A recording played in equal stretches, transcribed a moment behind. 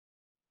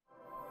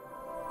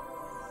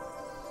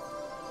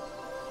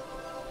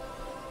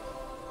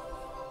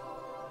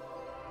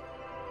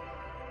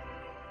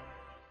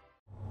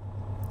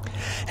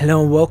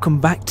Hello and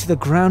welcome back to the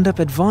Ground Up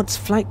Advanced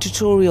Flight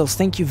Tutorials.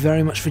 Thank you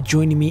very much for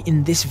joining me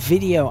in this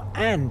video,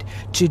 and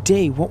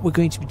today what we're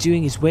going to be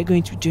doing is we're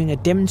going to be doing a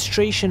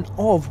demonstration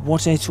of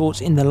what I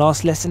taught in the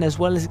last lesson, as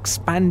well as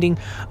expanding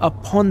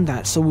upon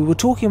that. So we were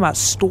talking about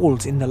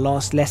stalls in the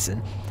last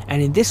lesson,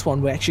 and in this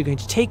one we're actually going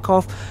to take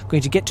off,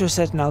 going to get to a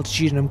certain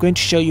altitude, and I'm going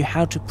to show you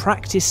how to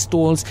practice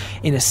stalls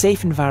in a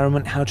safe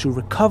environment, how to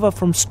recover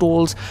from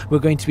stalls. We're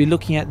going to be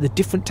looking at the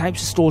different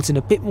types of stalls in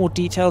a bit more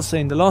detail. So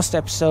in the last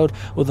episode,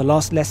 or the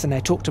last lesson, I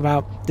talked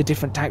about the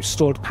different types of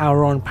stall: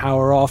 power on,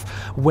 power off,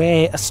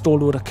 where a stall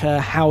would occur,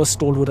 how a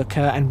stall would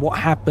occur, and what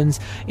happens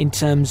in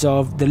terms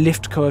of the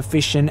lift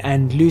coefficient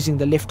and losing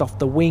the lift off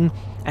the wing,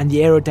 and the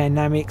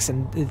aerodynamics,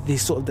 and the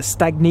sort of the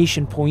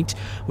stagnation point,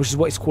 which is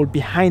what is called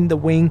behind the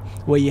wing,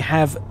 where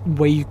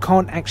you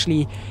can't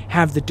actually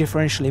have the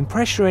differential in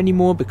pressure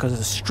anymore because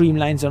the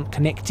streamlines aren't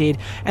connected,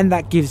 and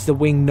that gives the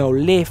wing no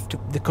lift.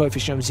 The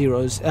coefficient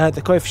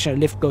of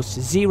lift goes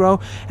to 0,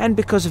 and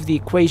because of the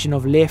equation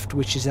of lift,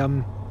 which is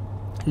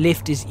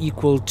lift is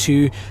equal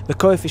to the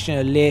coefficient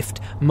of lift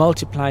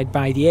multiplied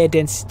by the air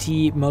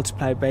density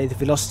multiplied by the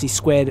velocity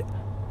squared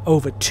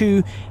over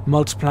 2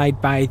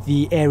 multiplied by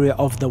the area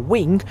of the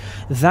wing.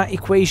 That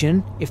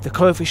equation, if the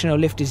coefficient of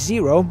lift is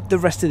 0, the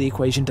rest of the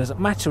equation doesn't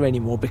matter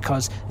anymore,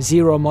 because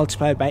 0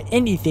 multiplied by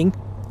anything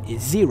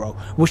is 0,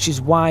 which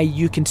is why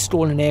you can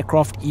stall an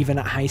aircraft even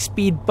at high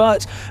speed,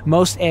 but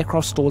most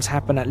aircraft stalls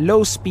happen at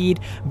low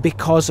speed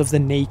because of the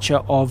nature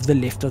of the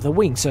lift of the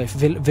wing. So if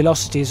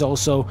velocity is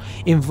also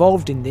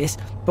involved in this.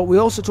 But we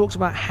also talked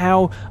about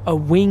how a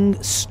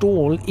wing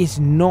stall is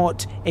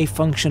not a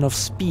function of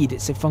speed,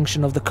 it's a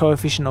function of the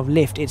coefficient of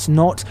lift. It's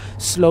not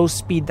slow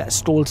speed that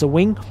stalls a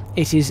wing,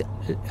 it is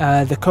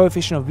the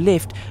coefficient of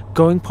lift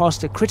going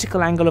past a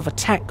critical angle of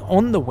attack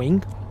on the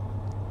wing,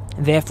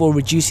 therefore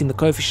reducing the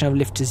coefficient of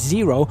lift to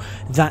 0,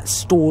 that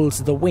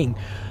stalls the wing.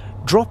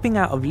 Dropping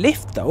out of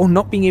lift, though,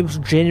 not being able to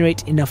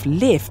generate enough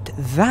lift,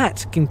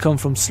 that can come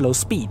from slow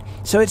speed.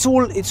 So it's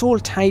all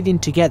tied in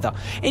together.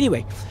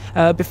 Anyway,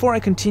 before I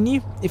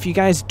continue, if you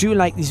guys do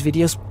like these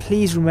videos,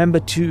 please remember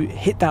to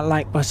hit that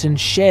like button,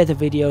 share the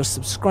video,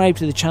 subscribe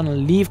to the channel,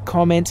 leave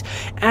comments,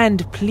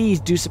 and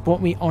please do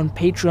support me on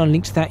Patreon.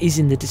 Link to that is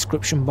in the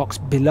description box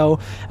below.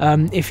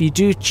 If you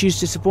do choose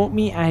to support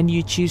me and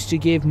you choose to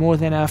give more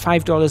than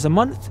 $5 a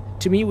month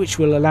to me, which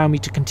will allow me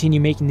to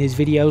continue making these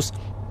videos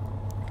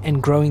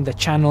and growing the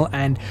channel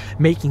and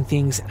making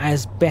things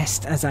as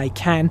best as I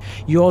can,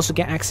 you also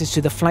get access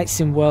to the Flight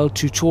Sim World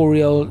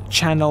tutorial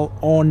channel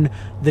on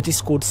the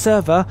Discord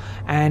server,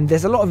 and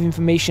there's a lot of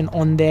information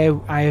on there.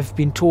 I have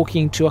been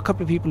talking to a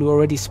couple of people who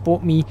already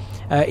support me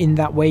in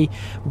that way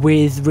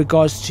with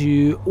regards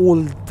to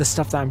all the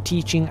stuff that I'm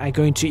teaching. I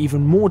go into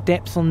even more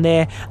depth on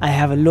there. I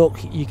have a look.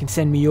 You can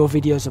send me your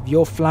videos of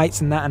your flights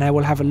and that, and I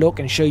will have a look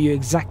and show you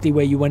exactly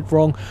where you went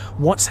wrong,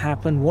 what's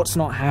happened, what's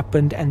not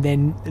happened, and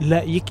then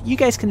you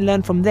guys can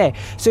learn from there.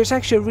 So it's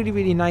actually a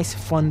really nice,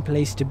 fun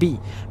place to be.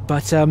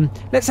 But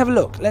let's have a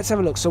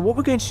look. So what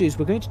we're going to do is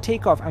we're going to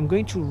take off. I'm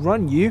going to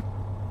run you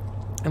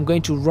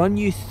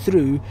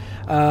through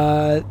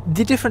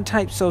the different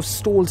types of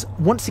stalls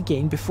once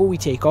again before we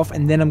take off,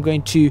 and then I'm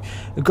going to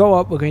go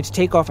up, we're going to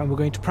take off, and we're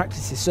going to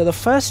practice this. So the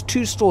first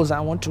two stalls that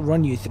I want to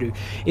run you through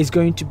is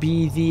going to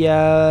be the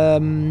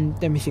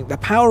the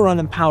power on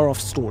and power off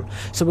stall.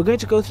 So we're going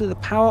to go through the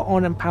power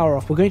on and power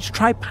off. We're going to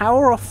try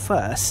power off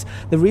first.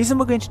 The reason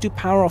we're going to do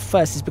power off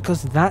first is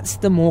because that's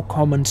the more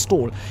common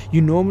stall.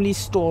 You normally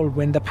stall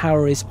when the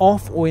power is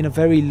off or in a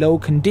very low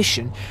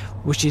condition,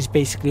 which is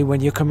basically when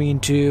you're coming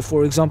into,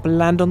 for example,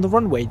 land on the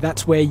runway.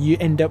 That's where you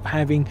end up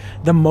having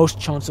the most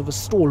chance of a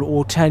stall,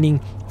 or turning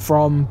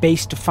from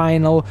base to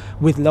final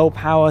with low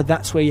power.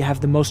 That's where you have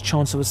the most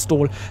chance of a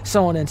stall,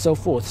 so on and so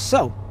forth.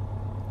 So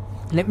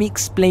let me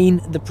explain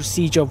the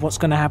procedure of what's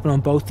going to happen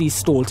on both these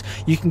stalls.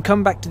 You can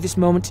come back to this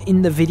moment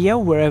in the video,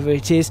 wherever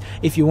it is,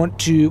 if you want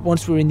to,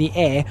 once we're in the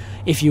air,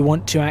 if you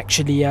want to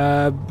actually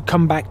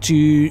come back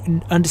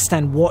to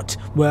understand what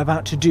we're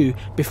about to do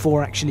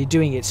before actually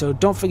doing it. So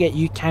don't forget,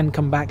 you can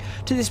come back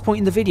to this point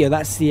in the video.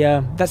 That's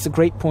the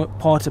great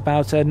part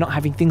about not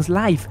having things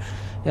live.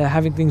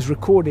 Having things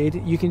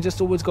recorded, you can just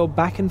always go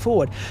back and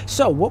forward.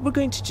 So what we're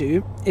going to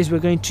do is we're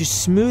going to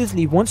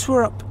smoothly, once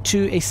we're up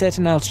to a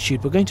certain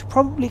altitude, we're going to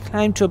probably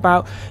climb to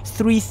about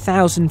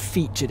 3,000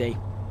 feet today.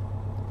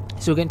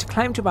 So we're going to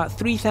climb to about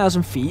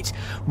 3,000 feet.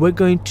 We're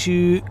going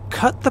to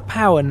cut the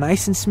power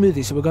nice and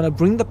smoothly. So we're going to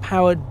bring the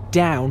power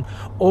down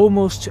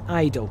almost to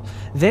idle.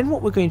 Then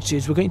what we're going to do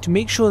is we're going to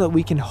make sure that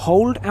we can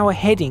hold our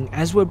heading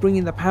as we're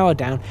bringing the power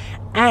down,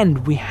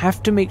 and we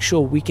have to make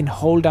sure we can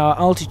hold our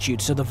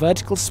altitude. So the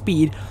vertical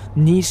speed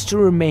needs to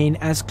remain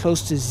as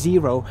close to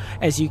 0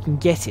 as you can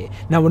get it.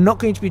 Now we're not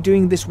going to be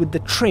doing this with the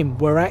trim.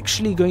 We're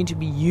actually going to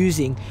be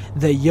using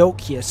the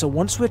yoke here. So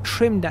once we're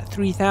trimmed at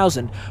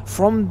 3,000,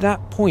 from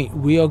that point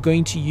we are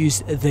going to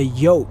use the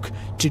yoke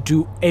to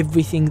do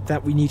everything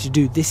that we need to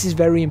do. This is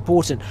very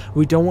important.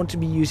 We don't want to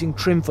be using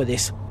trim for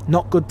this.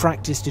 not good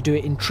practice to do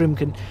it in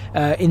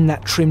in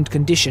that trimmed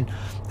condition.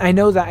 I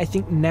know that I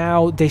think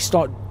now they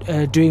start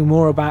doing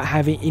more about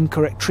having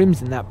incorrect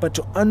trims in that, but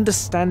to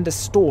understand a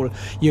stall,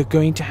 you're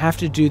going to have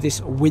to do this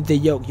with the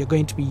yoke. You're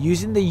going to be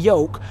using the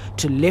yoke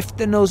to lift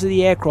the nose of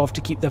the aircraft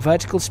to keep the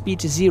vertical speed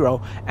to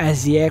 0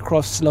 as the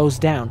aircraft slows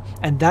down,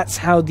 and that's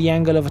how the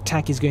angle of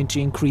attack is going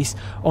to increase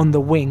on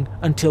the wing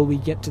until we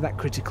get to that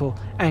critical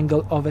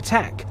angle of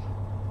attack.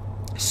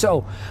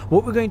 So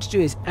what we're going to do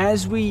is,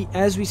 as we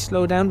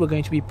slow down, we're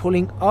going to be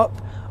pulling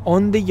up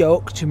on the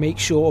yoke to make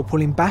sure, or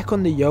pulling back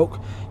on the yoke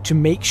to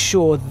make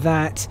sure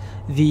that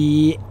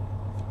the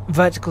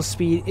vertical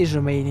speed is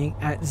remaining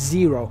at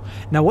 0.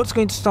 Now what's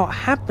going to start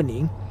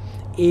happening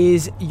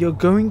is you're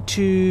going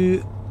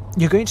to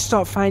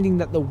start finding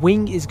that the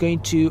wing is going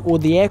to, or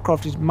the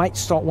aircraft might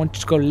start wanting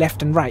to go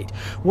left and right.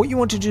 What you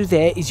want to do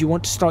there is you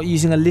want to start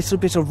using a little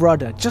bit of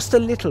rudder, just a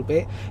little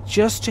bit,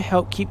 just to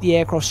help keep the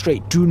aircraft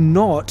straight. Do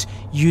not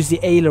use the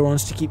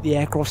ailerons to keep the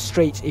aircraft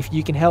straight if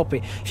you can help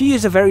it. If you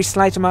use a very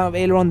slight amount of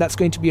aileron, that's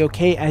going to be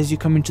okay as you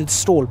come into the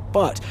stall,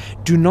 but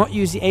do not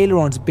use the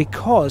ailerons,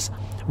 because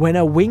when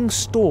a wing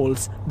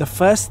stalls, the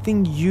first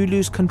thing you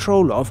lose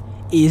control of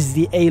is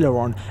the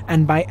aileron,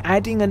 and by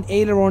adding an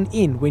aileron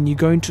in when you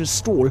go into a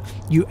stall,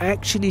 you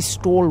actually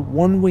stall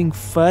one wing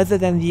further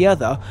than the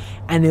other,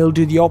 and it'll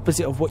do the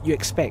opposite of what you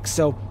expect.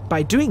 So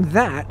by doing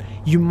that,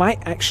 you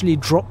might actually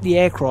drop the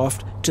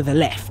aircraft to the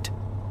left.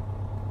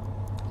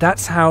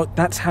 That's how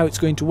it's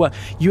going to work.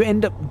 You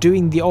end up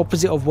doing the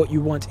opposite of what you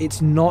want. It's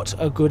not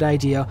a good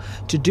idea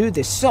to do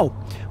this. So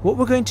what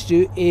we're going to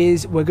do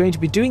is we're going to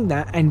be doing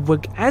that, and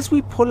as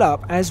we pull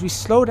up, as we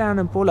slow down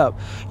and pull up,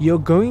 you're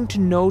going to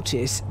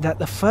notice that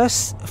the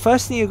first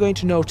thing you're going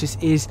to notice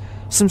is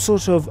some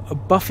sort of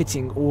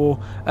buffeting,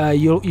 or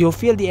you'll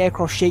feel the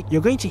aircraft shake.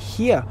 You're going to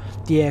hear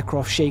the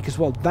aircraft shake as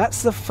well.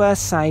 That's the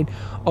first sign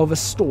of a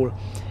stall.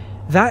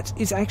 That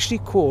is actually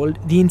called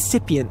the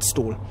incipient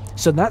stall.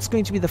 So that's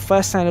going to be the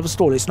first sign of a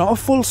stall. It's not a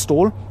full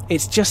stall,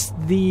 it's just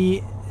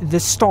the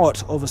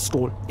start of a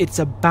stall. It's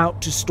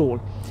about to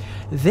stall.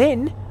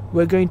 Then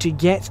we're going to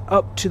get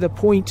up to the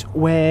point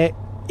where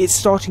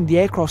the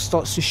aircraft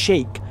starts to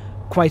shake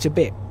quite a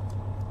bit.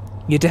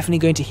 You're definitely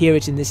going to hear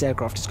it in this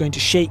aircraft. It's going to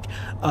shake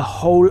a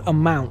whole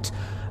amount.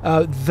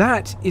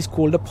 That is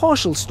called a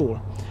partial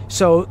stall.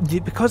 So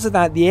because of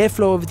that, the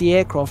airflow of the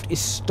aircraft is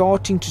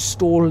starting to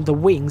stall the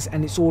wings,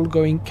 and it's all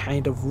going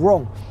kind of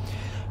wrong.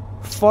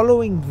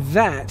 Following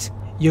that,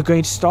 you're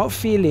going to start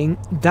feeling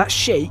that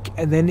shake,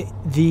 and then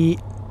the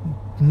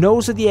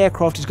nose of the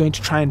aircraft is going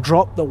to try and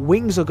drop, the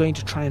wings are going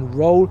to try and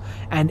roll,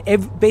 and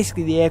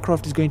basically the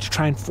aircraft is going to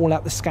try and fall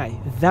out the sky.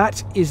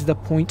 That is the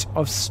point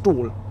of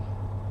stall.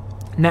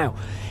 Now,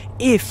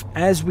 if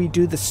as we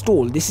do the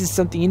stall, this is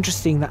something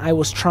interesting that I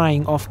was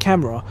trying off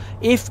camera,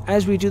 if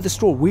as we do the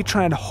stall we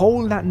try and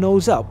hold that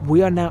nose up,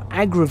 we are now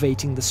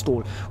aggravating the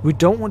stall. We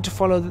don't want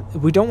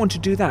to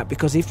do that,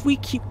 because if we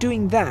keep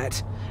doing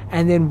that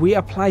and then we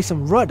apply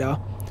some rudder,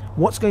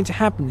 what's going to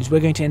happen is we're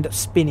going to end up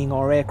spinning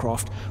our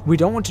aircraft. We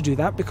don't want to do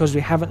that because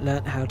we haven't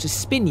learned how to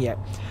spin yet.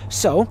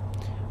 So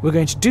we're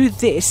going to do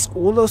this,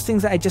 all those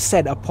things that I just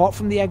said, apart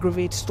from the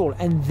aggravated stall,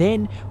 and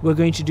then we're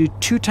going to do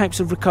 2 types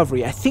of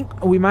recovery. I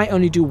think we might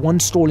only do 1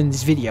 stall in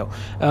this video,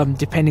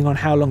 depending on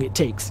how long it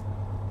takes.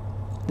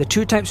 The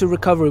 2 types of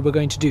recovery we're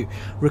going to do.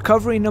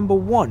 Recovery number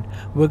 1,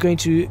 we're going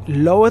to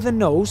lower the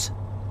nose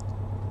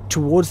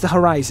towards the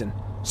horizon.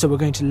 So we're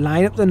going to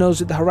line up the nose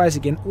with the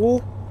horizon again,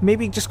 or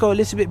maybe just go a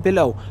little bit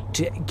below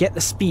to get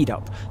the speed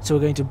up. So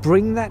we're going to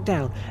bring that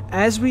down.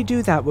 As we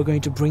do that, we're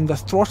going to bring the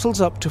throttles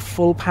up to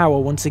full power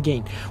once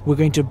again. We're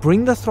going to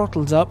bring the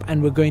throttles up,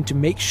 and we're going to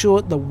make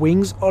sure the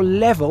wings are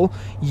level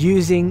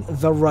using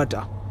the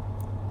rudder.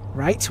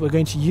 Right? We're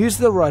going to use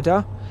the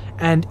rudder,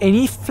 and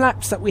any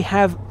flaps that we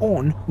have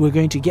on, we're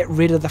going to get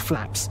rid of the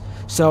flaps.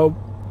 So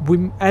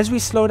as we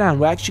slow down,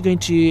 we're actually going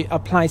to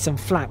apply some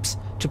flaps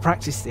to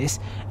practice this,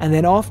 and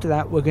then after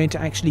that we're going to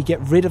actually get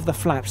rid of the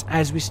flaps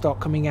as we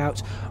start coming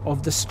out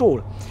of the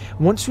stall.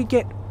 Once we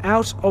get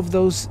out of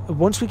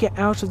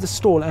the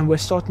stall and we're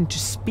starting to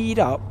speed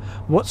up,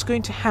 what's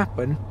going to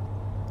happen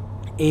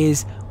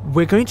is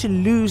we're going to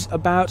lose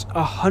about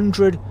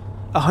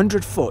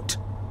 100 foot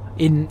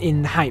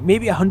in height,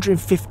 maybe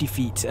 150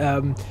 feet.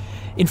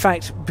 In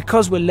fact,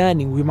 because we're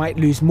learning, we might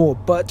lose more,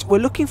 but we're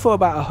looking for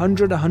about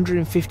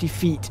 150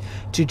 feet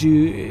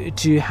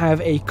to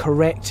have a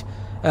correct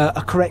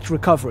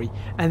recovery.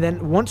 And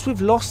then once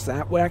we've lost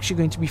that, we're actually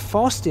going to be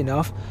fast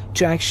enough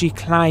to actually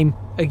climb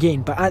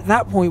again. But at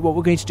that point, what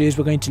we're going to do is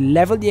we're going to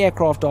level the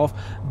aircraft off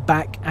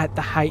back at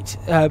the height,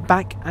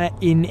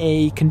 in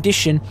a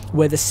condition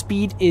where the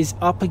speed is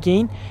up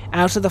again,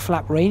 out of the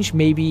flap range,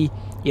 maybe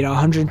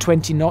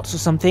 120 knots or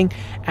something,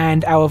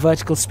 and our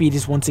vertical speed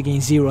is once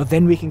again 0.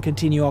 Then we can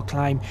continue our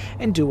climb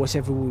and do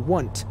whatever we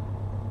want.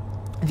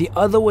 The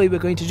other way we're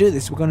going to do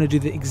this, we're going to do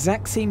the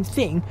exact same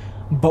thing,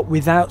 but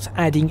without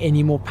adding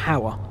any more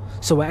power.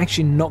 So we're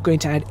actually not going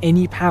to add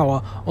any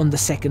power on the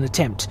second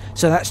attempt.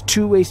 So that's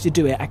 2 ways to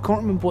do it. I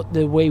can't remember what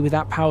the way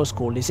without power is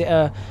called. Is it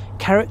a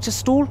character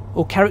stall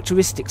or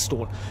characteristic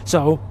stall?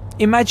 So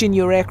imagine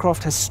your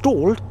aircraft has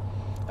stalled.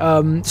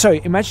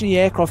 Imagine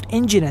your aircraft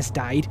engine has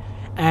died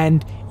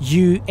and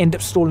you end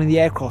up stalling the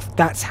aircraft.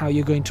 That's how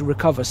you're going to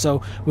recover.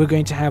 So we're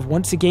going to have,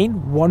 once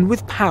again, one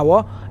with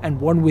power and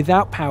one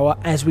without power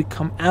as we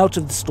come out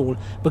of the stall.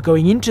 But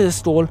going into the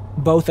stall,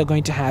 both are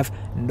going to have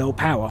no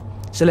power.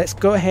 So let's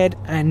go ahead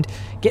and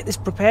get this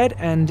prepared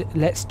and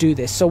let's do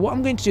this. So what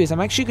I'm going to do is I'm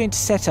actually going to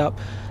set up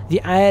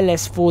the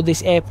ILS for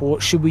this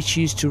airport should we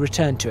choose to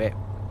return to it.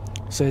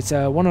 So it's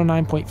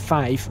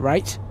 109.5,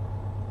 right?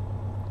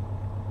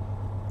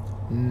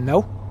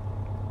 No.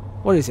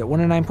 What is it?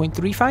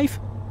 109.35?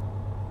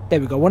 There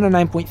we go,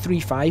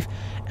 109.35.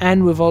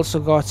 And we've also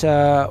got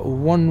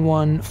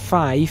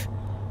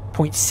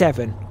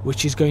 115.7,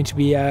 which is going to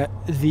be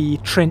the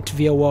Trent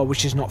VOR,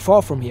 which is not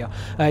far from here.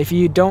 If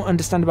you don't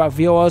understand about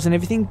VORs and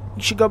everything,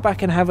 you should go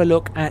back and have a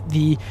look at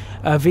the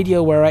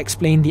video where I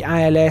explained the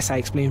ILS, I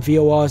explained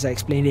VORs, I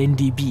explained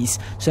NDBs.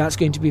 So that's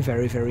going to be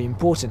very, very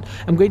important.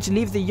 I'm going to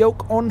leave the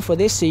yoke on for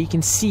this so you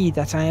can see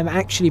that I am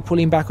actually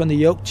pulling back on the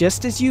yoke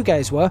just as you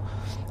guys were,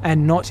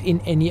 and not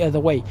in any other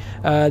way.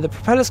 The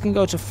propellers can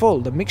go to full,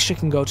 the mixture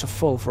can go to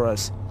full for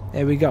us.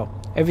 There we go.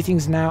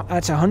 Everything's now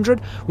at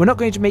 100. We're not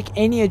going to make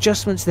any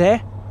adjustments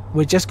there.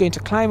 We're just going to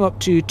climb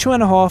up to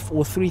 2.5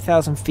 or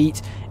 3,000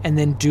 feet and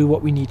then do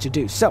what we need to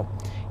do. So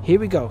here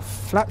we go.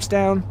 Flaps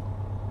down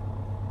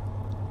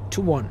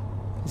to 1.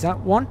 Is that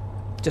 1?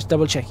 Just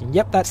double checking.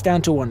 Yep, that's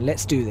down to 1.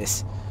 Let's do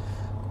this.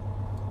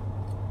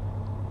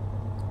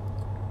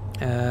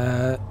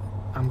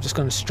 I'm just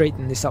going to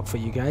straighten this up for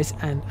you guys,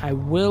 and I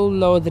will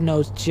lower the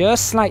nose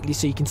just slightly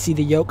so you can see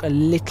the yoke a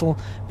little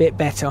bit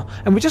better.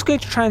 And we're just going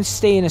to try and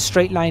stay in a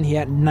straight line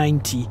here at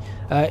 90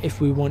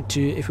 if we want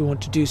to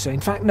do so.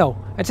 In fact, no.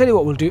 I tell you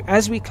what we'll do.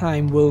 As we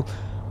climb, we'll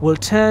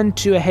turn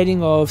to a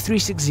heading of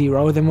 360,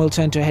 then we'll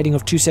turn to a heading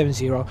of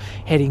 270,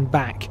 heading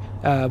back.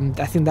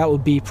 I think that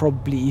would be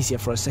probably easier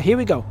for us. So here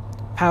we go.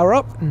 Power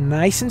up,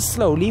 nice and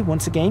slowly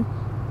once again.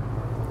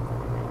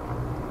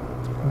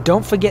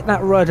 Don't forget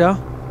that rudder.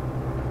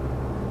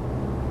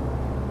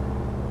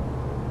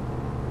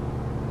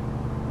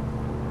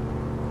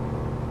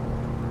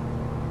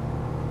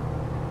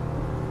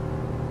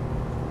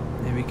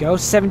 There we go.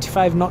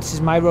 75 knots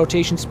is my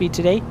rotation speed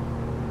today.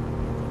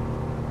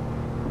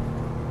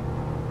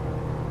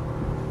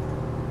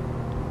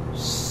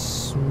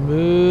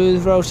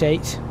 Smooth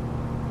rotate.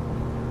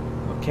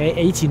 Okay,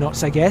 80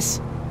 knots I guess.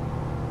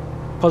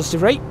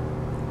 Positive rate.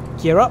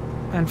 Gear up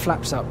and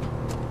flaps up.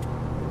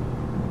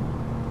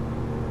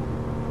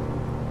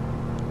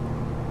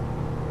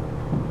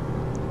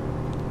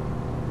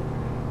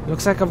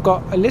 Looks like I've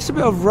got a little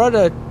bit of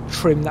rudder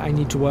trim that I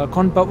need to work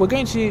on, but we're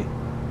going to...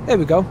 There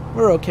we go.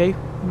 We're okay.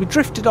 We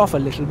drifted off a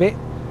little bit,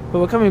 but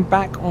we're coming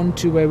back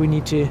onto where we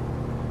need to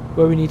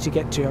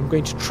get to. I'm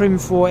going to trim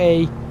for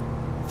a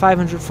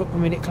 500 foot per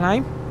minute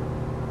climb.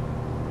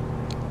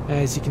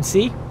 As you can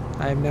see,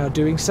 I am now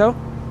doing so.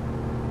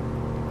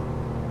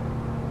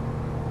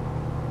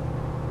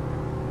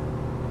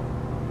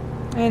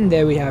 And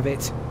there we have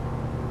it.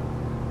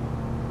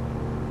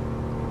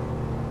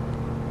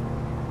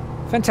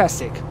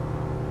 Fantastic.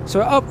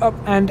 So up, up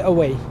and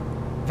away.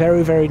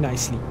 Very, very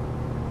nicely.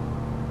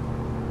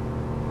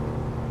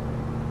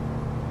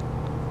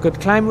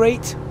 Good climb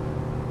rate.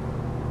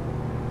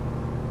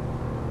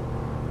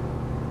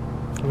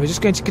 And we're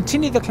just going to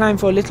continue the climb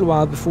for a little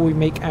while before we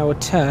make our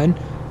turn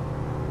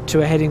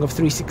to a heading of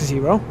 360.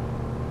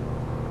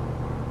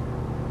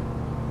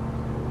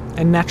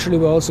 And naturally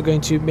we're also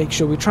going to make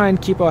sure we try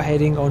and keep our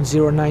heading on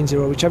 090,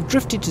 which I've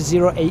drifted to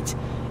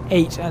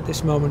 088 at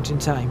this moment in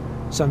time.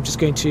 So I'm just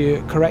going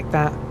to correct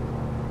that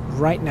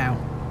right now.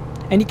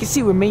 And you can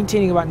see we're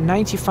maintaining about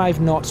 95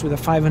 knots with a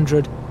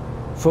 500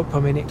 foot per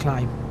minute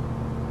climb.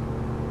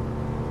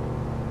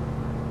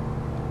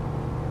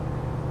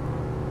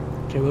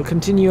 Okay, we'll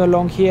continue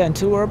along here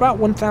until we're about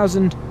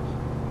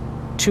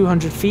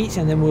 1,200 feet,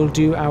 and then we'll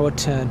do our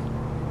turn.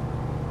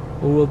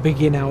 Or we'll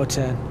begin our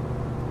turn.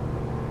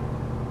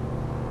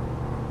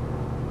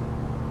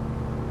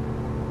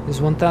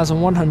 There's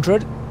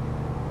 1,100.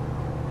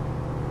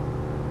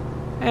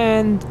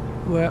 And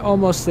we're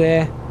almost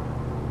there.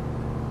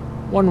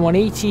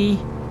 1,180.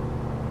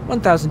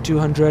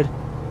 1,200.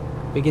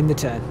 Begin the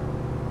turn.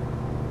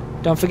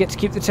 Don't forget to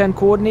keep the turn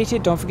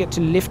coordinated. Don't forget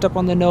to lift up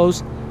on the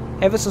nose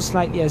ever so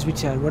slightly as we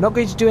turn. We're not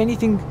going to do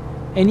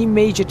any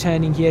major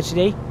turning here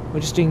today. We're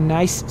just doing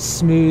nice,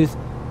 smooth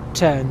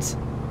turns.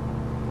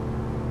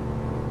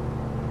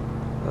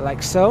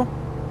 Like so.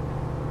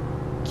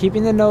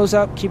 Keeping the nose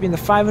up, keeping the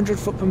 500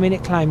 foot per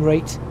minute climb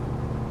rate.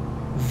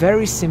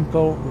 Very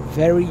simple,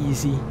 very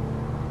easy.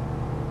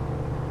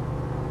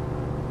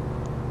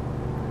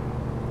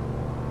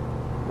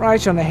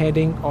 Right on a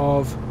heading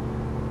of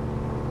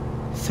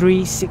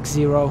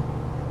 360.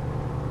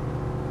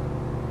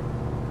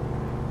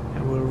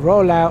 And we'll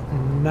roll out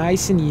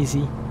nice and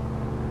easy.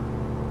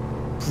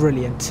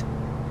 Brilliant.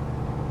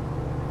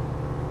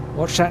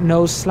 Watch that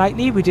nose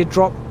slightly. We did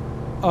drop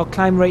our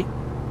climb rate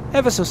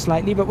ever so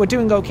slightly, but we're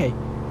doing okay.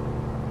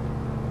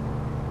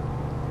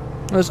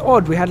 It was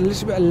odd, we had a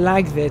little bit of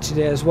lag there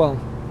today as well.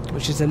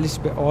 which is a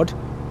little bit odd.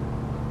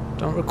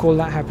 Don't recall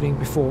that happening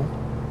before.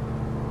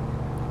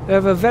 We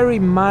have a very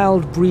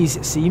mild breeze,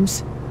 it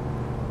seems.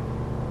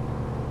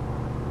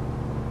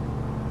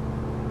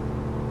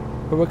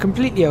 But we're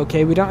completely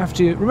okay. We don't have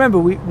to... Remember,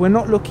 we're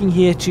not looking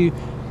here to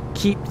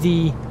keep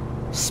the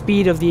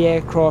speed of the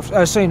aircraft...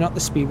 Oh, sorry, not the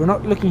speed. We're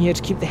not looking here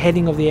to keep the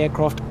heading of the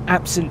aircraft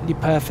absolutely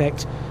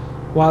perfect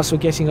whilst we're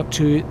getting up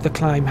to the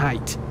climb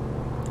height.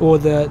 Or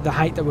the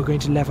height that we're going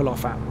to level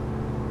off at.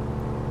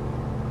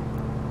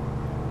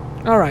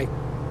 Alright.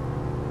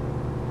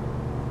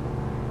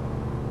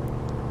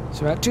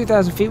 So at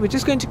 2,000 feet, we're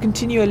just going to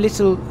continue a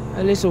little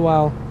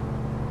while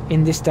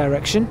in this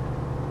direction.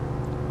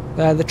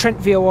 The Trent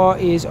VOR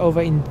is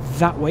over in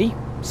that way,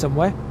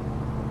 somewhere.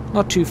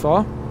 Not too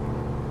far.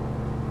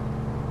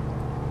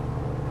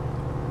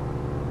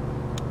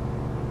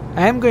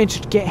 I am going to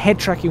get head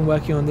tracking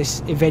working on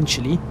this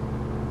eventually.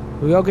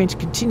 We are going to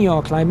continue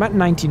our climb at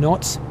 90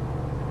 knots.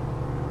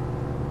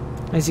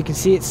 As you can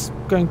see, it's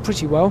going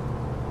pretty well.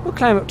 We'll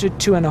climb up to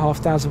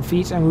 2,500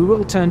 feet and we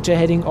will turn to a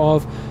heading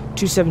of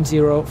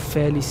 270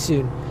 fairly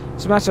soon.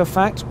 As a matter of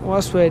fact,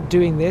 whilst we're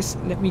doing this,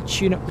 let me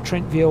tune up the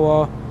Trent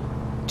VOR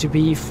to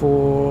be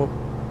for...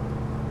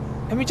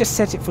 Let me just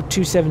set it for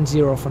 270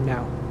 for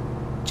now,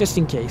 just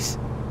in case.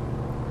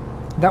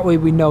 That way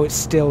we know it's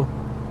still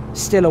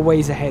a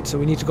ways ahead, so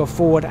we need to go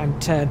forward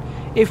and turn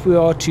if we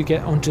are to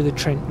get onto the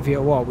Trent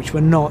VOR, which we're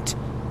not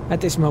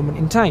at this moment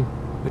in time.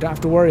 We don't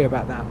have to worry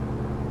about that.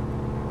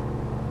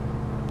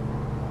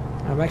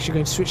 I'm actually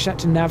going to switch that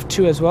to nav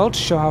 2 as well to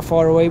show how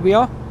far away we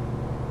are.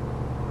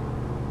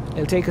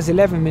 It'll take us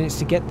 11 minutes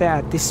to get there.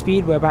 At this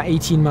speed, we're about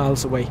 18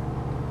 miles away.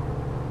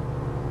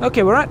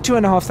 Okay, we're at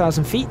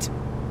 2,500 feet.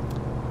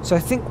 So I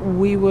think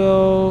we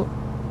will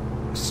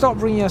start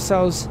bringing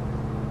ourselves...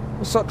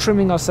 We'll start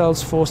trimming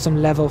ourselves for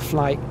some level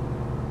flight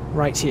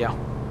right here.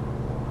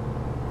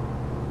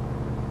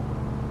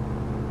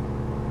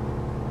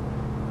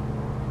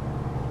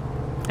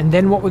 And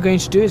then what we're going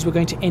to do is we're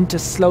going to enter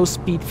slow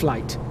speed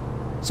flight.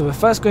 So we're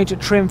first going to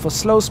trim for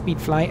slow speed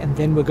flight, and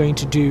then we're going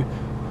to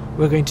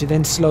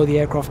then slow the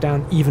aircraft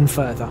down even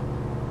further.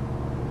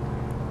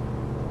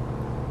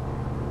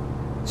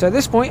 So at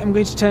this point I'm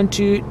going to turn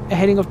to a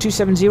heading of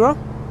 270.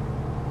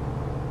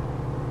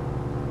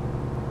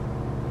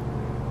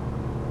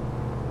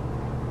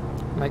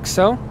 Like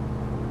so.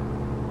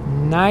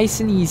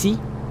 Nice and easy.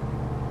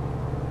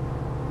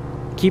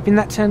 Keeping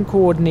that turn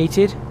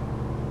coordinated.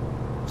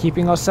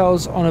 Keeping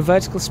ourselves on a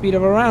vertical speed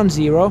of around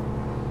 0.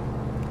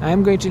 I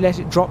am going to let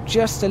it drop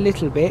just a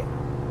little bit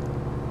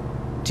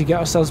to get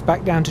ourselves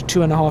back down to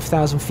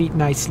 2,500 feet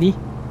nicely.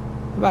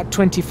 About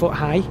 20 foot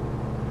high.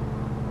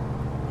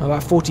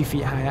 About 40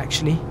 feet high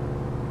actually.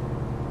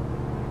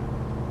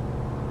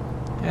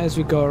 As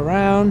we go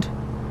around.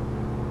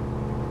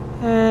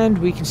 And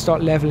we can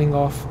start leveling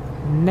off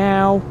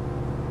now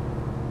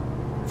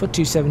for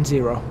 270.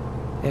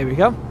 There we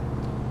go.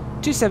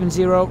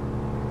 270.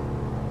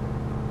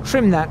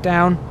 Trim that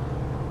down.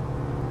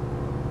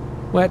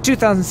 We're at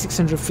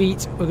 2,600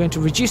 feet. We're going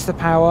to reduce the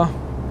power.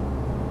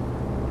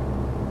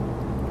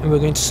 And we're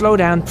going to slow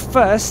down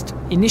first,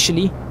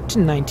 initially, to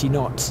 90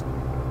 knots.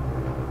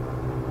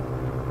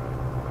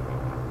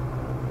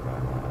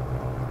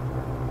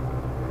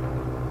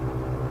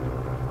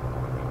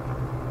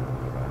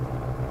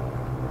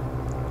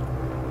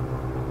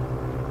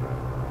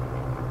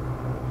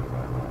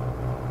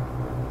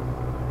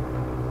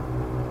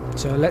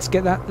 So let's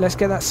get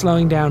that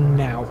slowing down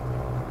now.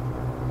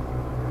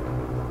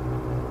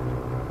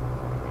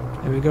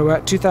 There we go, we're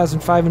at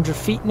 2,500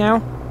 feet now.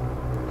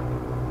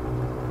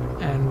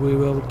 And we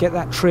will get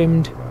that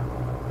trimmed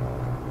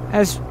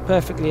as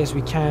perfectly as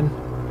we can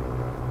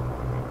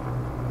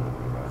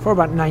for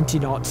about 90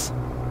 knots.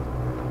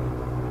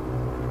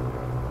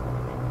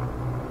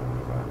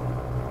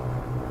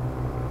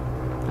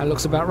 That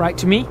looks about right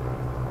to me.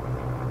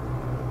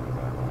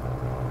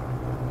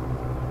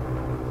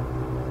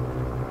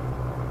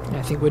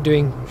 I think we're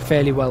doing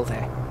fairly well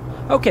there.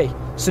 Okay,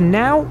 so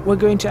now we're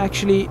going to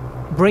actually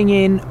bring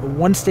in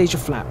one stage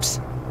of flaps.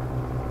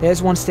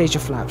 There's one stage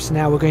of flaps.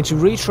 Now we're going to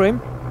retrim.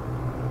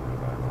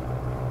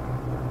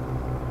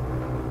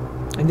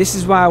 And this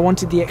is why I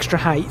wanted the extra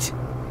height.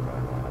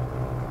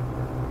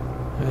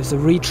 There's the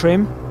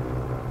retrim.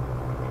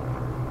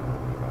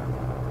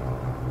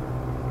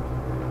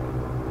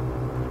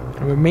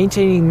 And we're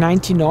maintaining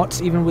 90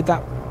 knots even with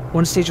that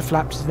one stage of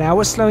flaps. Now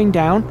we're slowing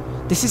down.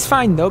 This is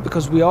fine though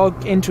because we are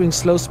entering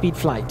slow speed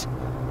flight.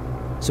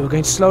 So we're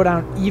going to slow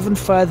down even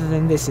further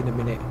than this in a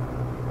minute.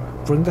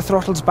 Bring the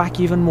throttles back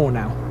even more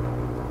now.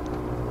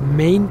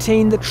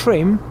 Maintain the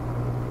trim.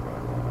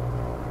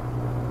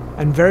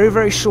 And very,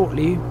 very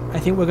shortly, I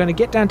think we're going to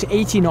get down to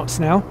 80 knots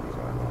now.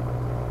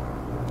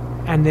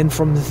 And then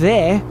from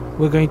there,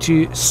 we're going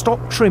to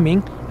stop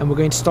trimming and we're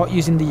going to start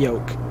using the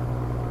yoke.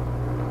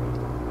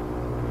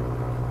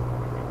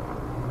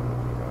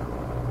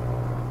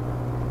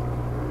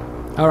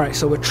 Alright,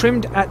 so we're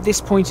trimmed at this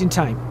point in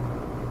time.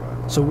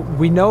 So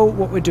we know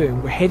what we're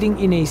doing. We're heading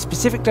in a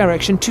specific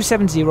direction,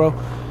 270,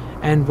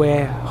 and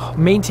we're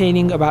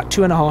maintaining about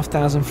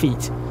 2,500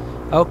 feet.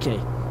 Okay,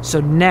 so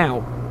now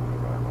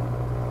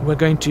we're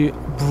going to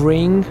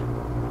bring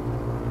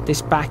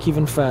this back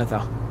even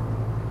further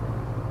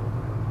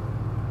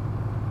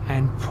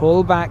and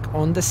pull back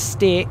on the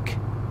stick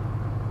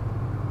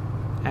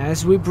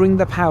as we bring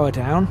the power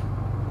down.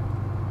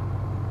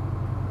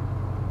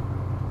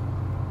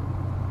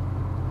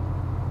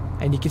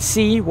 And you can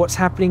see what's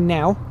happening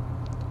now.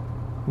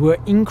 We're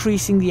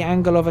increasing the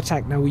angle of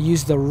attack. Now we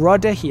use the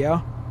rudder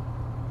here.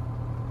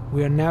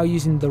 We are now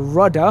using the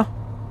rudder.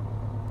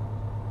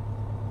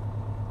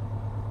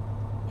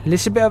 A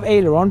little bit of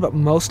aileron, but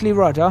mostly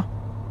rudder.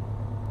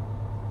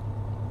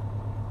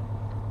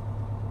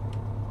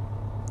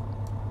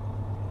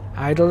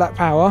 Idle that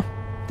power.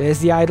 There's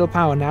the idle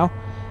power now.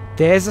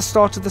 There's the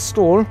start of the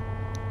stall.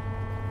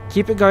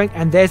 Keep it going,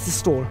 and there's the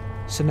stall.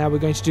 So now we're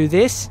going to do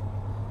this.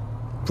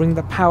 Bring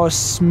the power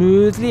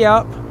smoothly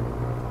up.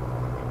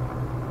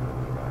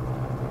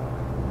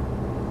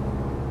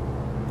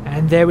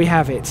 And there we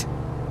have it.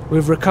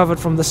 We've recovered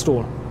from the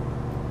stall.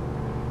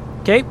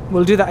 Okay,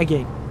 we'll do that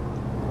again.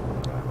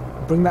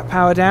 Bring that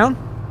power down.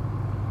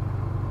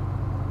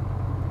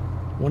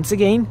 Once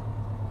again,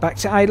 back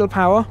to idle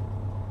power.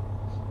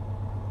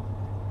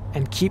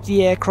 And keep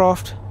the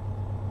aircraft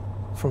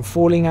from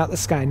falling out the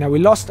sky. Now we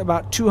lost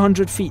about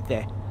 200 feet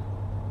there.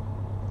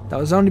 That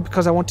was only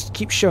because I wanted to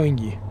keep showing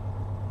you.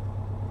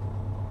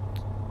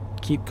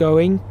 Keep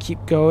going,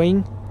 keep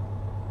going,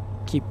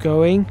 keep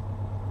going.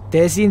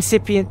 There's the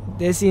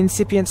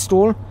incipient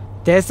stall.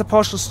 There's the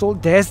partial stall.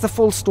 There's the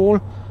full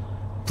stall.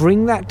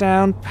 Bring that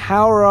down,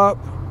 power up.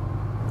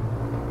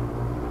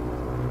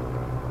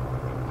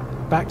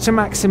 Back to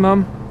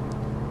maximum.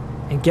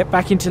 And get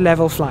back into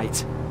level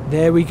flight.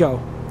 There we go.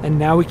 And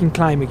now we can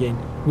climb again.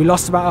 We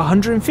lost about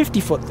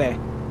 150 foot there,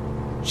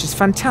 which is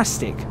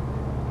fantastic.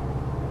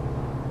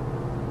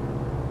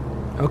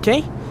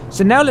 Okay,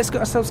 so now let's get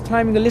ourselves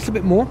climbing a little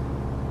bit more.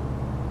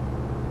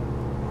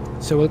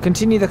 So we'll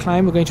continue the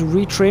climb. We're going to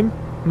retrim,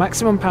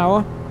 maximum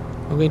power.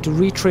 We're going to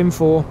retrim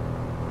for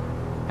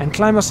and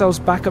climb ourselves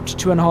back up to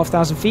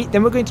 2,500 feet.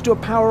 Then we're going to do a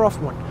power off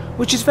one,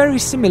 which is very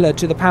similar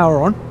to the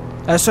power on.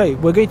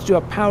 We're going to do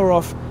a power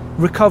off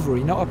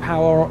recovery, not a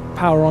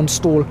power on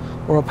stall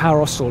or a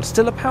power off stall.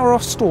 Still a power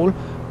off stall,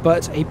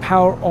 but a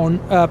power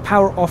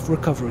off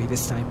recovery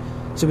this time.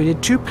 So we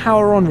did 2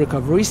 power on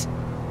recoveries.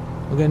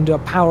 We're going to do a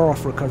power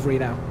off recovery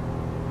now,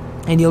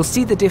 and you'll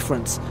see the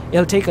difference.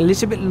 It'll take a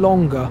little bit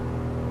longer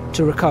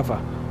to recover,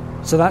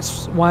 so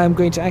that's why I'm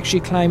going to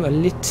actually climb a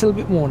little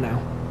bit more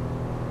now.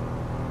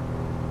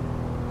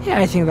 Yeah,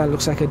 I think that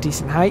looks like a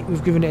decent height.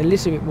 We've given it a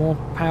little bit more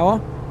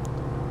power.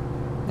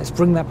 Let's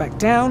bring that back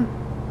down.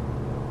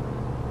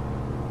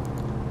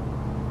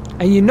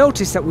 And you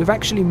notice that we've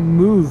actually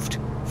moved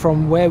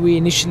from where we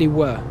initially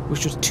were,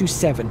 which was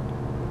 2.7.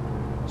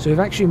 So we've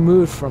actually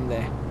moved from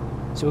there.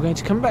 So we're going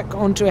to come back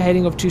onto a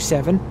heading of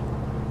 2.7.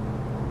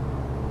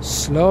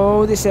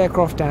 Slow this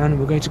aircraft down, and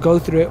we're going to go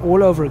through it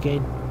all over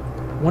again.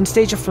 1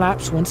 stage of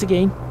flaps once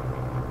again.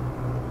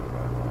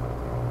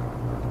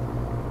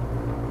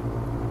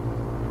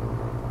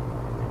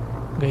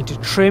 I'm going to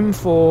trim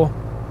for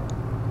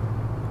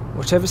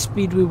whatever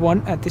speed we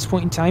want at this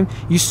point in time.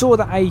 You saw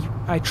that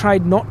I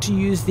tried not to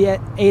use the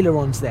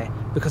ailerons there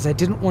because I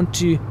didn't want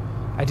to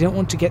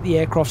get the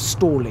aircraft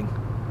stalling.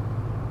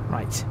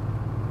 Right.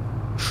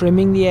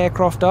 Trimming the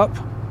aircraft up.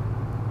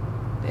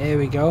 There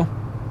we go.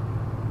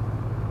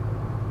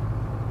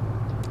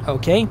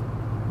 Okay.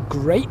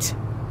 Great.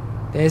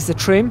 There's the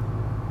trim.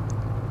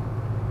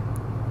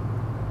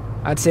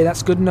 I'd say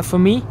that's good enough for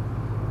me.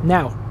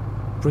 Now,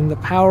 bring the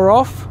power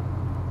off.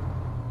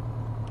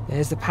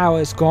 There's the power,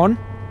 it's gone.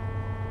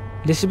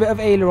 Little bit of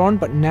aileron,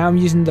 but now I'm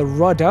using the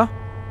rudder.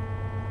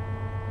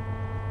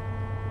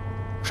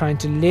 Trying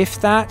to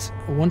lift that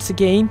once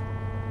again.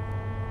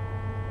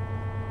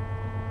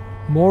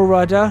 More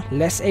rudder,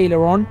 less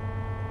aileron.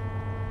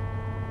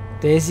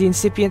 There's the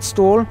incipient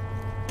stall.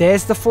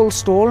 There's the full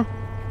stall.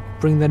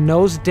 Bring the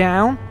nose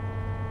down.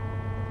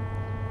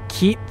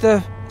 Keep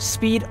the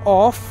speed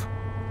off.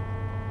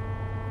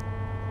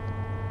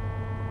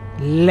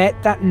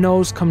 Let that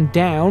nose come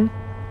down.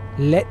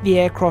 Let the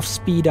aircraft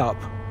speed up.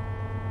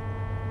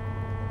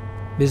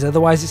 Because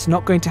otherwise it's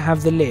not going to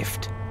have the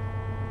lift.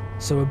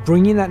 So we're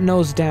bringing that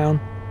nose down.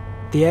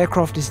 The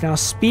aircraft is now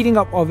speeding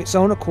up of its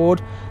own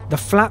accord. The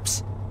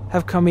flaps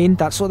have come in.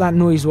 That's what that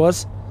noise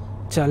was.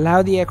 To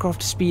allow the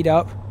aircraft to speed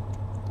up.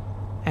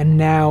 And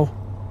now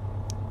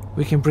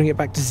we can bring it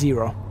back to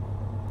 0.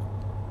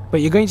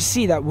 But you're going to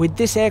see that with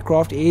this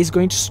aircraft, it is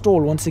going to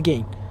stall once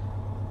again.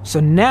 So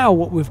now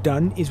what we've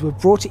done is we've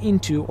brought it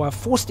into, or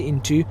forced it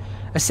into,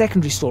 a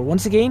secondary stall.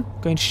 Once again,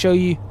 going to show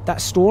you that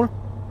stall.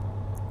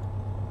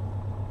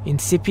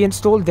 Incipient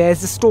stall.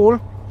 There's the stall.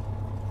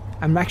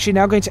 I'm actually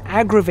now going to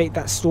aggravate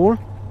that stall.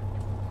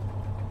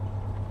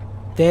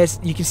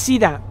 You can see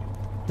that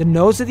the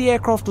nose of the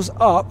aircraft was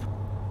up,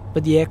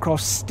 but the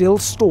aircraft still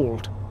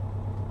stalled.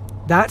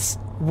 That's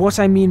what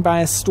I mean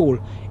by a stall.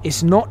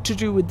 It's not to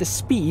do with the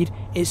speed,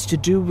 it's to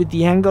do with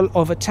the angle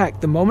of attack.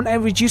 The moment I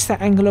reduced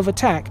that angle of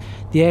attack,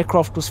 the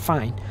aircraft was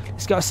fine.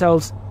 Let's get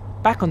ourselves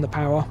back on the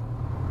power.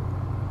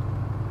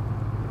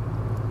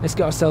 Let's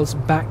get ourselves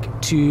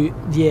back to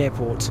the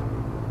airport.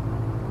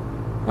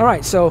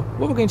 Alright, so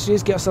what we're going to do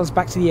is get ourselves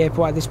back to the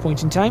airport at this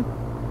point in time.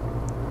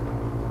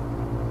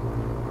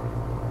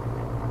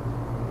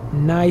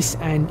 Nice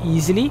and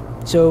easily.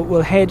 So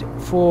we'll head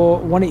for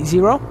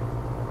 180.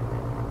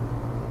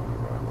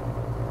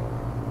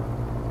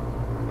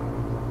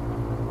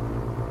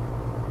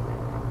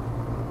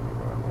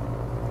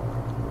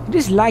 It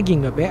is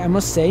lagging a bit, I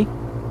must say,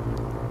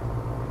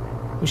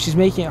 which is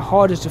making it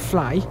harder to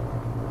fly.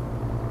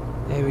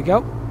 There we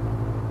go.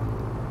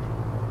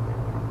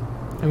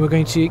 And we're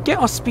going to get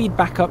our speed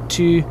back up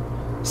to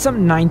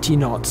some 90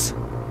 knots.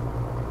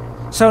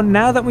 So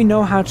now that we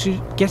know how to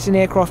get an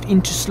aircraft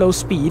into slow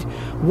speed,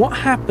 what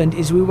happened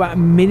is we were at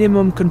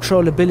minimum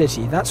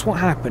controllability. That's what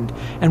happened.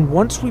 And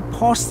once we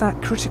passed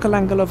that critical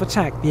angle of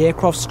attack, the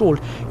aircraft stalled.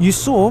 You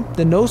saw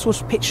the nose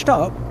was pitched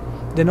up.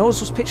 The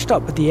nose was pitched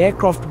up, but the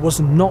aircraft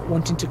was not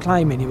wanting to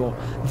climb anymore.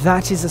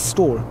 That is a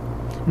stall.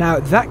 Now,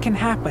 that can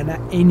happen at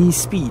any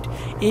speed.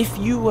 If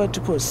you were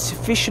to put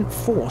sufficient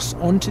force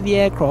onto the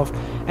aircraft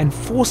and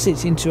force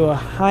it into a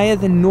higher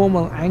than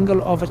normal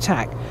angle of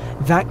attack,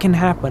 that can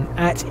happen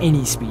at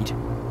any speed.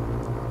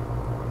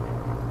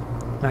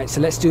 Right,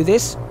 so let's do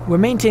this. We're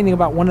maintaining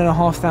about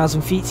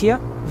 1,500 feet here,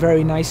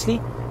 very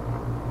nicely.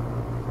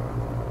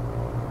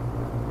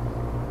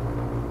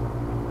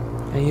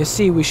 And you'll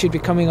see we should be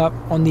coming up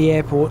on the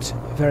airport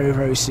very,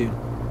 very soon.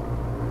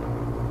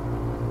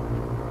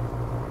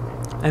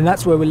 And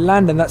that's where we'll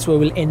land, and that's where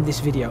we'll end this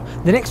video.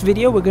 The next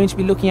video we're going to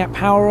be looking at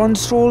power on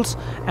stalls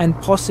and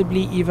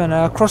possibly even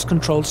cross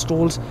control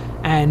stalls,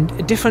 and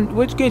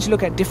we're going to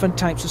look at different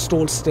types of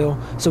stalls still.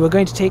 So we're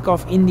going to take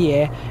off in the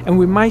air, and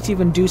we might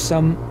even do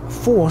some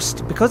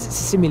forced, because it's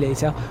a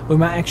simulator, we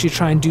might actually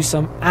try and do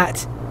some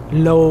at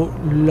low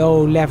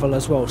level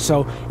as well,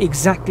 so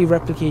exactly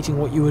replicating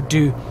what you would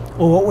do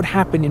or what would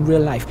happen in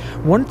real life.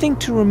 One thing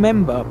to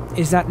remember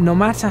is that no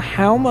matter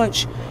how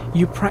much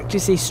you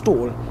practice a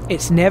stall,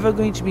 it's never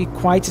going to be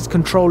quite as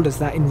controlled as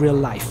that in real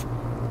life.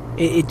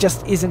 It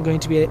just isn't going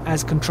to be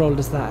as controlled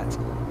as that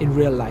in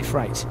real life.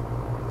 Right,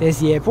 there's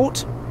the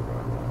airport.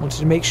 Wanted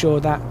to make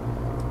sure that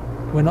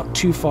we're not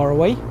too far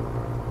away.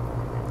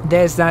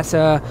 There's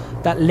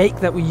that lake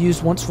that we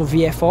used once for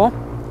VFR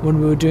when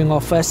we were doing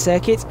our first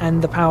circuit,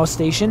 and the power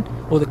station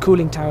or the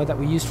cooling tower that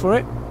we used for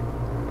it.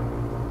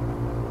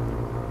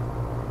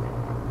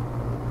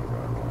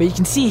 But you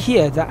can see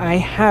here that I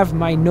have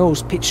my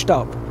nose pitched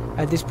up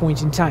at this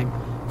point in time,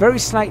 very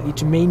slightly,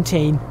 to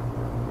maintain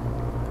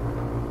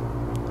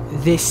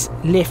this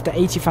lift at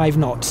 85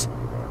 knots.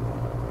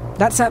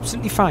 That's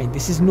absolutely fine.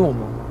 This is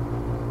normal.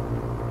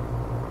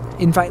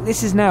 In fact,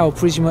 this is now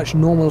pretty much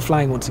normal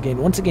flying once again.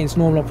 Once again, it's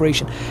normal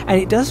operation.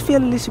 And it does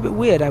feel a little bit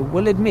weird, I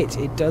will admit.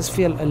 It does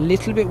feel a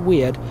little bit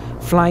weird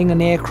flying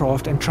an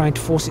aircraft and trying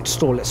to force it to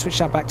stall. Let's switch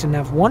that back to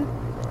nav 1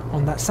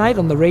 on that side,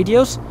 on the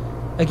radios.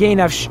 Again,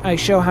 I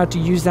show how to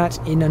use that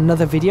in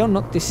another video.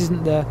 This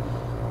isn't the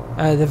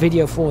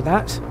video for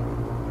that.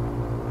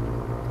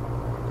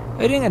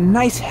 We're doing a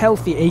nice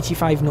healthy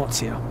 85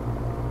 knots here,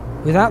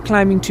 without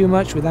climbing too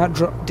much,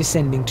 without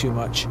descending too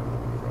much.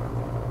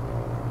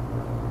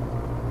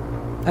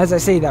 As I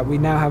say that, we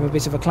now have a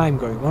bit of a climb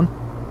going on.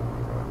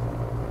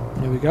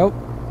 There we go.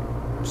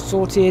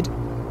 Sorted.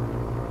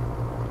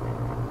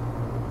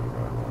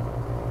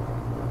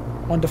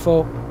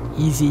 Wonderful.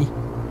 Easy.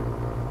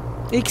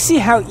 You can see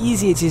how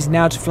easy it is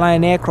now to fly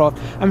an aircraft.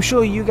 I'm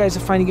sure you guys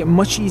are finding it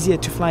much easier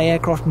to fly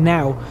aircraft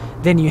now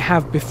than you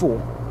have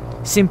before,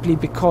 simply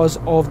because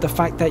of the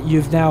fact that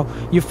you've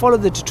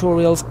followed the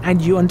tutorials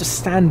and you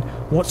understand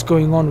what's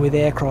going on with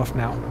aircraft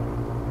now.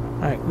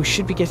 Alright, we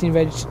should be getting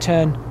ready to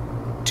turn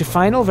to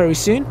final very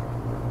soon.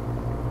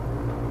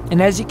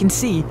 And as you can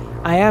see,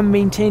 I am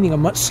maintaining a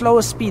much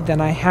slower speed than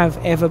I have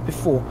ever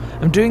before.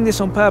 I'm doing this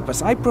on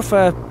purpose. I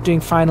prefer doing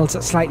finals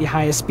at slightly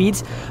higher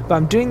speeds, but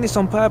I'm doing this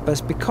on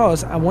purpose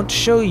because I want to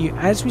show you,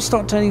 as we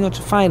start turning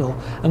onto final,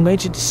 I'm going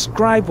to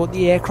describe what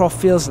the aircraft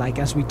feels like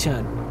as we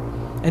turn.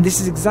 And this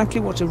is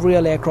exactly what a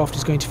real aircraft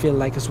is going to feel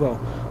like as well.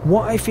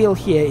 What I feel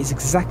here is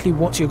exactly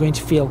what you're going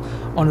to feel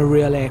on a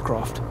real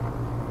aircraft.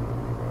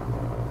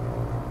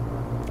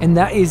 And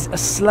that is a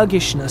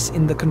sluggishness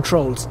in the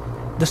controls.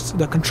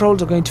 The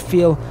controls are going to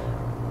feel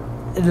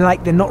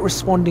like they're not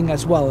responding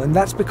as well, and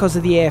that's because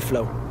of the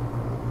airflow.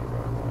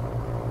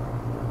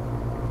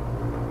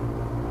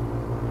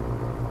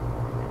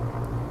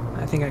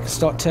 I think I can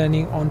start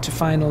turning on to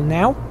final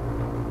now.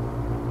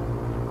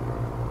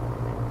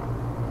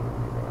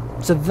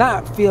 So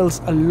that feels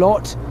a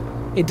lot.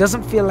 It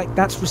doesn't feel like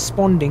that's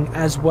responding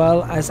as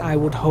well as I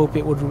would hope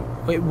it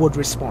would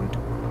respond.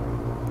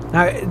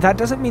 Now, that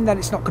doesn't mean that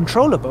it's not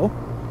controllable.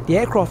 The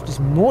aircraft is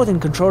more than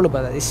controllable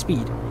at this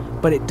speed,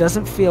 but it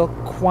doesn't feel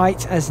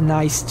quite as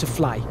nice to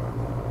fly.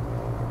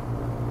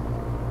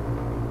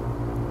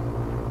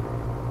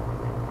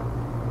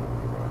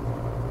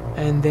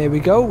 And there we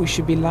go, we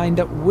should be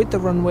lined up with the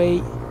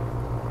runway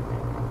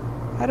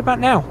at about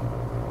now.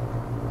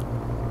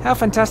 How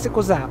fantastic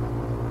was that?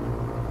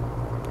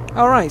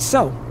 Alright,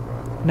 so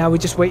now we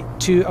just wait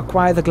to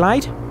acquire the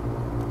glide,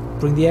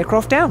 bring the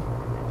aircraft down.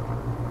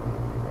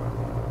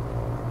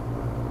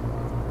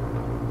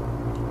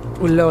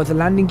 We'll lower the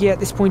landing gear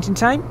at this point in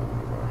time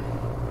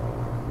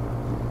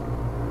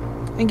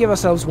and give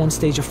ourselves one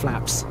stage of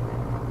flaps.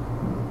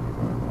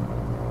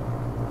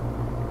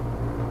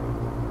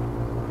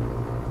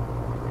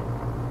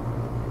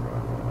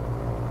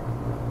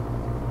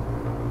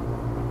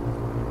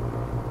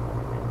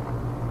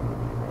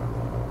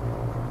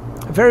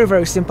 Very,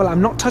 very simple.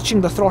 I'm not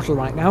touching the throttle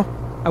right now.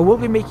 I will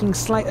be making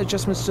slight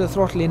adjustments to the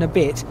throttle in a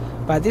bit,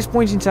 but at this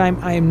point in time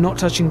I am not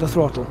touching the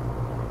throttle.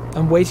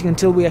 I'm waiting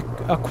until we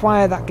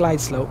acquire that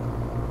glide slope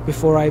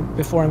before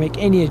I make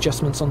any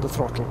adjustments on the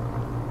throttle.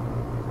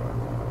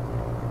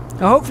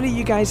 Now, hopefully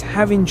you guys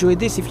have enjoyed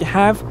this. If you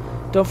have,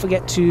 don't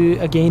forget to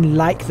again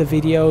like the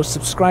video,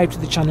 subscribe to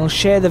the channel,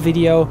 share the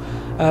video,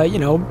 you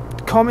know,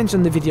 comment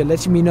on the video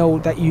letting me know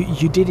that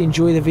you did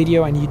enjoy the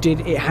video and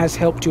it has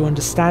helped you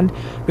understand,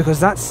 because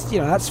that's, you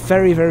know, that's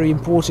very, very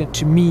important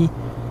to me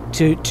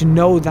to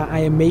know that I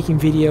am making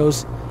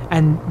videos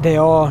and they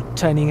are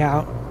turning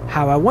out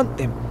how I want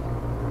them.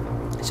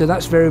 So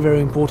that's very, very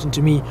important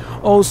to me.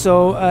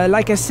 Also,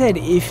 like I said,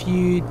 if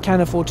you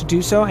can afford to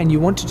do so and you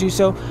want to do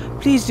so,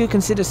 please do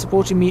consider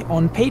supporting me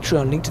on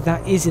Patreon. Link to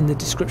that is in the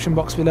description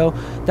box below.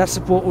 That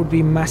support would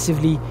be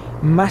massively,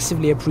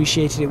 massively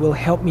appreciated. It will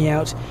help me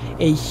out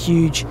a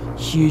huge,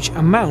 huge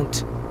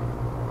amount.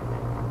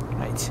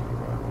 Right.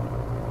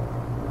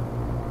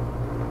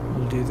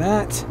 We'll do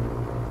that.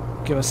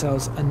 Give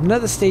ourselves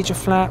another stage of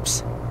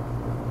flaps.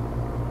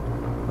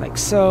 Like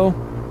so.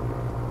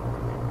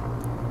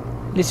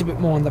 A little bit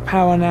more on the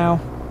power now,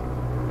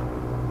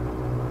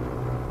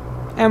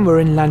 and we're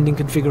in landing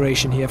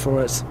configuration here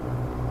for us.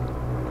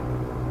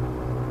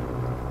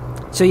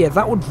 So yeah,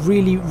 that would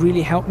really,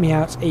 really help me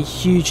out a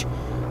huge,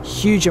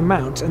 huge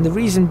amount, and the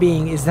reason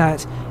being is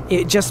that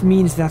it just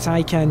means that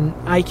I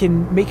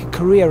can make a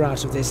career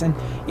out of this. And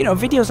you know,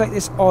 videos like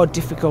this are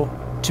difficult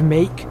to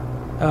make.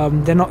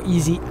 They're not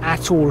easy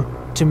at all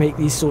to make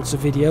these sorts of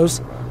videos.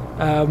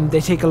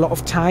 They take a lot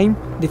of time.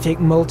 They take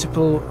a lot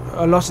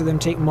of them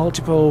take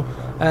multiple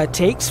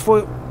takes.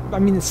 For, I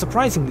mean,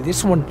 surprisingly,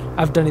 this one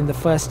I've done in the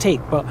first take,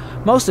 but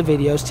most of the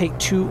videos take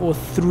two or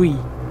three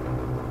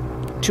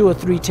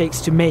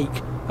takes to make,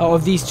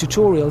 of these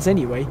tutorials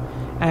anyway.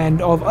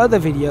 And of other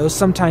videos,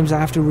 sometimes I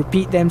have to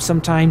repeat them,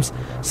 sometimes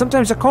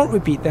I can't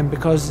repeat them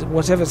because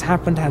whatever's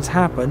happened has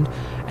happened,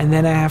 and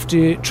then I have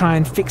to try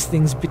and fix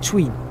things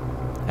between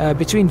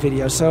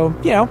videos. So,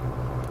 you know,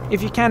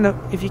 if you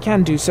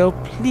can do so,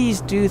 please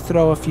do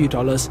throw a few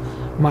dollars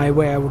my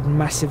way. I would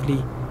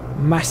massively,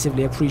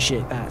 massively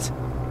appreciate that.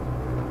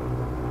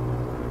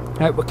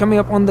 Right, we're coming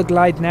up on the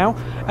glide now.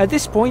 At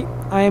this point,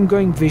 I am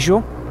going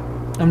visual.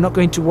 I'm not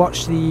going to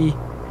watch the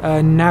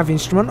nav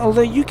instrument,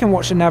 although you can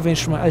watch the nav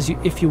instrument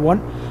if you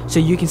want, so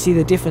you can see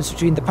the difference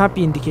between the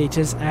PAPI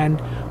indicators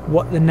and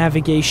what the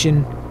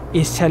navigation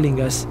is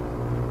telling us.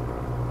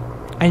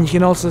 And you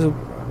can also,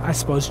 I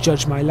suppose,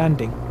 judge my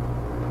landing.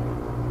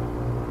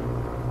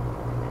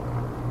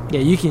 Yeah,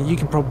 you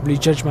can probably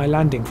judge my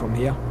landing from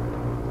here.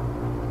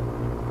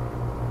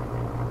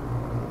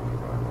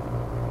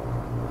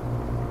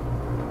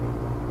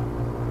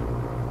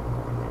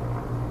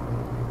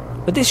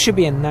 But this should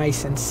be a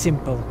nice and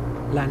simple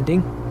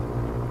landing.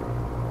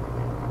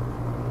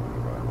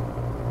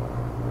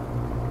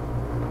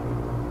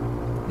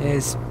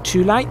 There's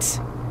two lights.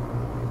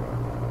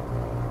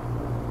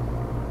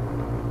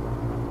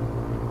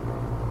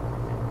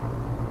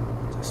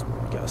 Just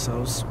get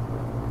ourselves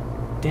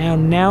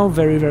down now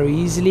very, very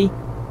easily.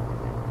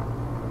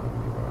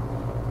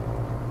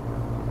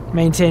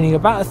 Maintaining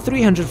about a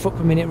 300 foot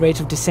per minute rate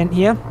of descent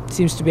here.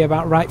 Seems to be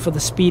about right for the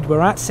speed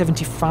we're at,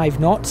 75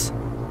 knots.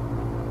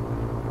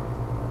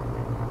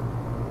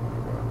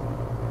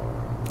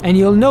 And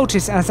you'll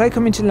notice as I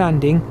come into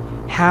landing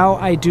how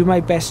I do my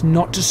best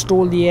not to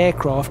stall the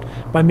aircraft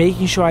by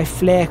making sure I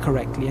flare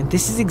correctly. And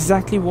this is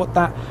exactly what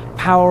that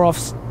power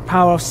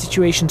off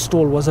situation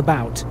stall was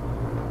about.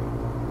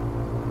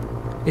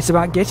 It's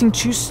about getting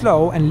too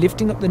slow and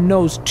lifting up the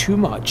nose too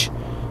much,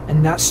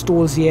 and that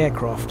stalls the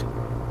aircraft.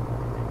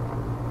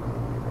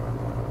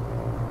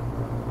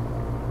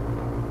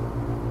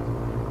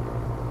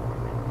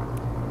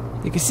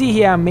 You can see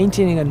here I'm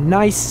maintaining a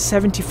nice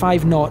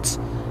 75 knots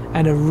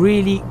and a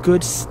really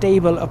good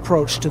stable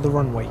approach to the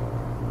runway,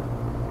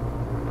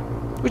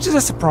 which is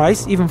a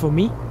surprise even for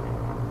me.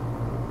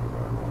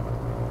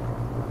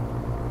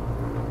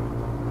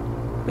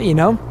 But you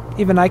know,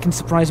 even I can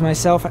surprise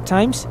myself at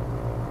times.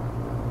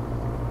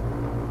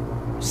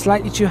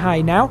 Slightly too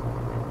high now.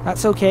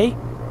 That's okay.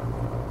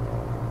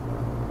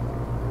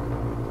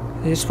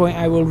 At this point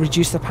I will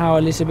reduce the power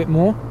a little bit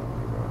more.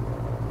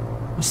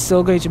 I'm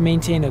still going to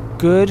maintain a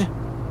good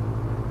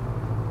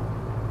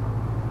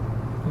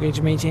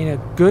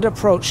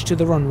approach to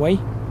the runway.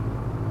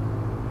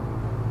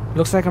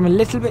 Looks like I'm a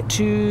little bit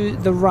to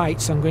the right,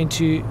 so I'm going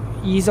to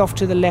ease off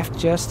to the left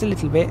just a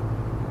little bit.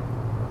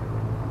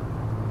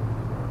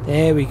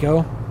 There we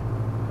go.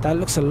 That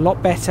looks a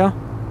lot better.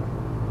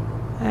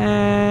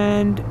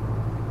 And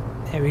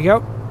there we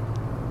go.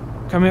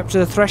 Coming up to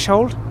the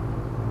threshold.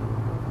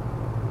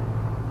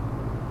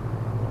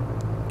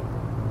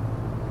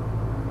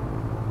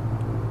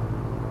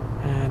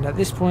 And at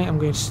this point I'm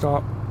going to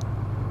start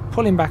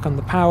pulling back on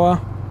the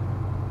power.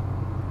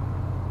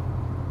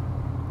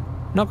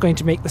 Not going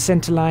to make the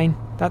center line.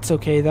 That's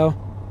okay though.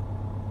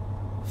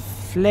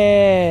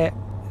 Flare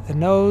the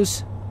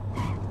nose.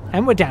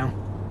 And we're down.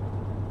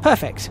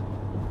 Perfect.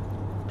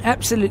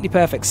 Absolutely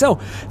perfect. So,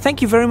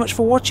 thank you very much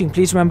for watching.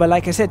 Please remember,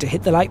 like I said, to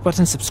hit the like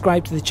button,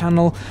 subscribe to the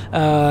channel,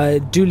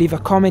 do leave a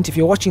comment. If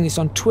you're watching this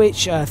on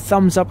Twitch, a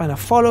thumbs up and a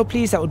follow,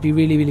 please. That would be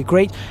really, really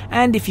great.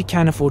 And if you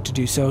can afford to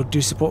do so,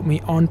 do support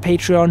me on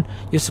Patreon.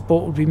 Your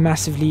support would be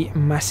massively,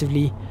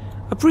 massively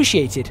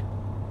appreciated.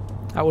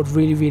 That would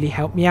really, really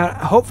help me out.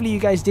 Hopefully you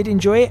guys did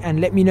enjoy it,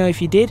 and let me know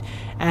if you did.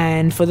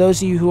 And for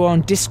those of you who are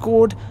on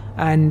Discord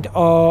and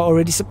are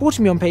already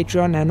supporting me on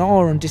Patreon and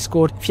are on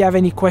Discord, if you have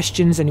any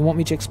questions and you want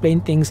me to explain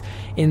things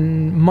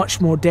in much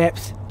more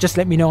depth, just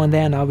let me know on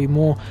there and I'll be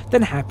more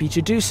than happy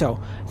to do so.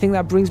 I think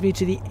that brings me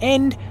to the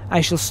end.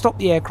 I shall stop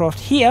the aircraft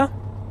here,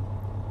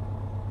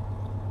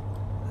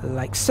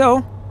 like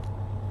so.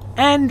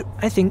 And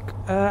I think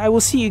I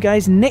will see you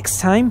guys next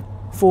time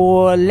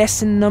for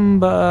lesson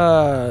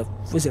number,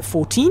 was it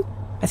 14?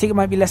 I think it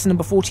might be lesson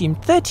number 14,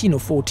 13 or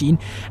 14,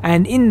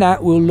 and in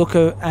that we'll look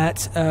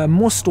at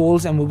more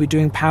stalls, and we'll be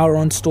doing power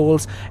on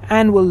stalls,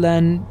 and we'll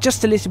learn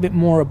just a little bit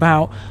more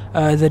about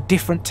the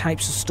different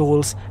types of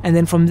stalls, and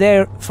then from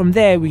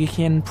there we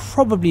can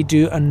probably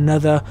do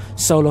another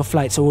solo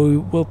flight. So we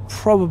will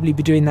probably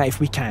be doing that if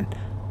we can.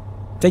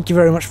 Thank you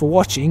very much for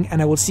watching,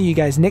 and I will see you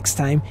guys next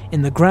time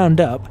in the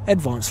Ground Up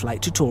Advanced Flight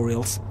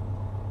Tutorials.